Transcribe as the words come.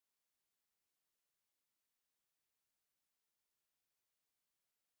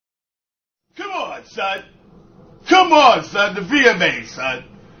on, son. Come on, son. The VMAs, son.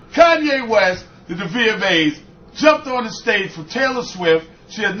 Kanye West, the VMAs, jumped on the stage for Taylor Swift.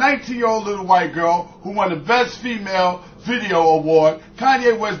 She a 19-year-old little white girl who won the Best Female Video Award.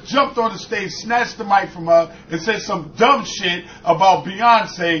 Kanye West jumped on the stage, snatched the mic from her, and said some dumb shit about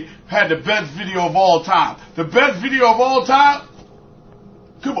Beyonce had the best video of all time. The best video of all time?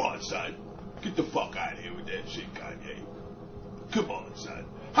 Come on, son. Get the fuck out of here with that shit, Kanye. Come on, son.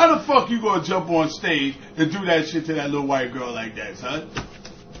 How the fuck you gonna jump on stage and do that shit to that little white girl like that, son?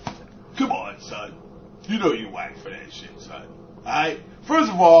 Come on, son. You know you whack for that shit, son. Alright?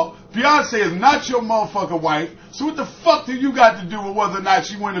 First of all, Beyonce is not your motherfucking wife, so what the fuck do you got to do with whether or not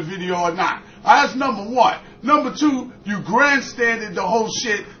she win a video or not? That's number one. Number two, you grandstanded the whole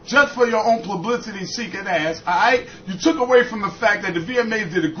shit just for your own publicity-seeking ass, alright? You took away from the fact that the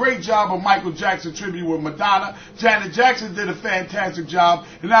VMAs did a great job of Michael Jackson tribute with Madonna. Janet Jackson did a fantastic job,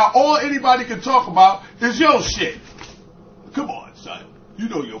 and now all anybody can talk about is your shit. Come on, son. You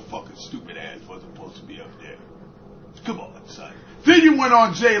know your fucking stupid ass wasn't supposed to be up there. Come on, son. Then you went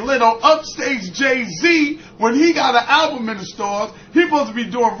on Jay Leno, upstage Jay-Z, when he got an album in the stores. He supposed to be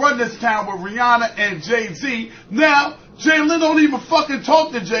doing Run This Town with Rihanna and Jay-Z. Now, Jay Leno don't even fucking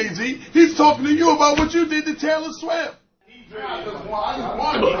talk to Jay-Z. He's talking to you about what you did to Taylor Swift. The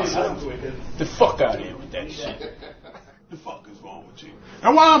fuck out of here with that shit. The fuck is wrong with you?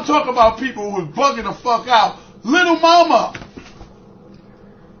 And while I'm talking about people who's bugging the fuck out, Little Mama.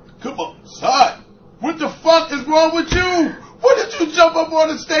 Come on, son. What the fuck is wrong with you? What did you jump up on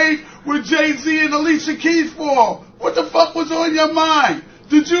the stage with Jay-Z and Alicia Keys for? What the fuck was on your mind?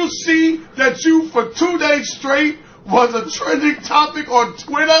 Did you see that you for 2 days straight was a trending topic on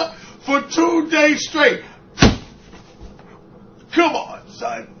Twitter for 2 days straight? Come on,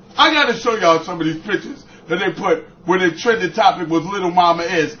 son. I gotta show y'all some of these pictures that they put where the trending topic was Little Mama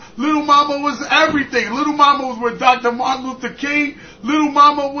is. Little Mama was everything. Little Mama was with Dr. Martin Luther King. Little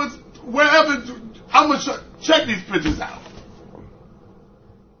Mama was wherever. I'm gonna check these pictures out.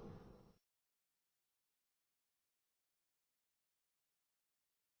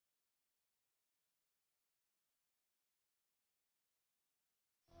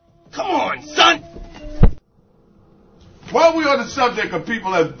 Come on, son! While we on the subject of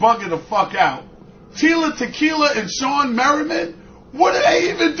people that's bugging the fuck out, Tila Tequila and Sean Merriman, what are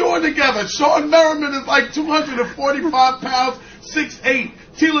they even doing together? Sean Merriman is like 245 pounds, 6'8".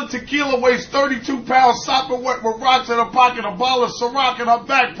 Tila Tequila weighs 32 pounds, sopping wet with rocks in her pocket, a bottle of Ciroc in her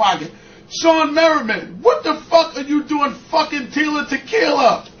back pocket. Sean Merriman, what the fuck are you doing fucking Tila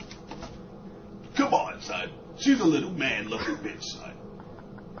Tequila? Come on, son. She's a little man-looking bitch, son.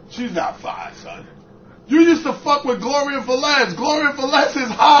 She's not fine, son. You used to fuck with Gloria Velez. Gloria Velez is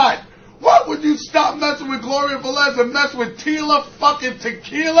hot. What, would you stop messing with Gloria Velez and mess with Tila fucking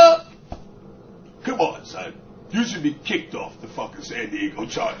Tequila? Come on, son. You should be kicked off the fucking San Diego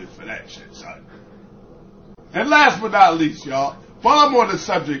Chargers for that shit, son. And last but not least, y'all, while I'm on the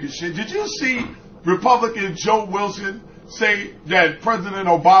subject of shit, did you see Republican Joe Wilson say that President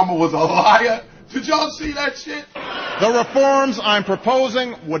Obama was a liar? Did y'all see that shit? The reforms I'm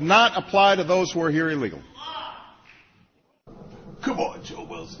proposing would not apply to those who are here illegal. Come on, Joe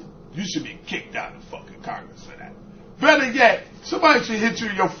Wilson. You should be kicked out of fucking Congress for that. Better yet, somebody should hit you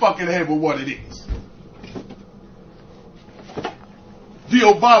in your fucking head with what it is. The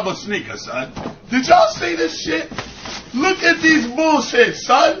Obama sneaker, son. Did y'all see this shit? Look at these bullshit,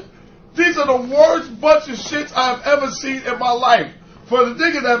 son. These are the worst bunch of shits I've ever seen in my life. For the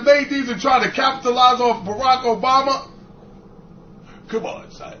nigga that made these and tried to capitalize off Barack Obama. Come on,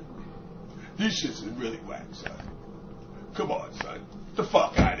 son. These shits is really whack, son. Come on, son. Get the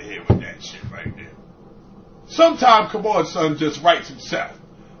fuck out of here with that shit right there. Sometime, come on, son just writes himself.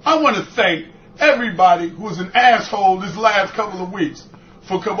 I want to thank everybody who was an asshole this last couple of weeks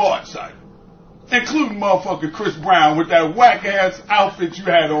for come on, son. Including motherfucking Chris Brown with that whack-ass outfit you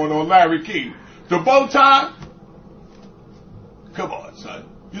had on Larry King. The bow tie. Come on, son.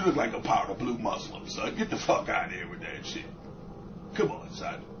 You look like a powder blue Muslim, son. Get the fuck out of here with that shit. Come on,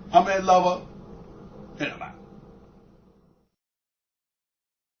 son. I'm Ed Lover, and I'm out.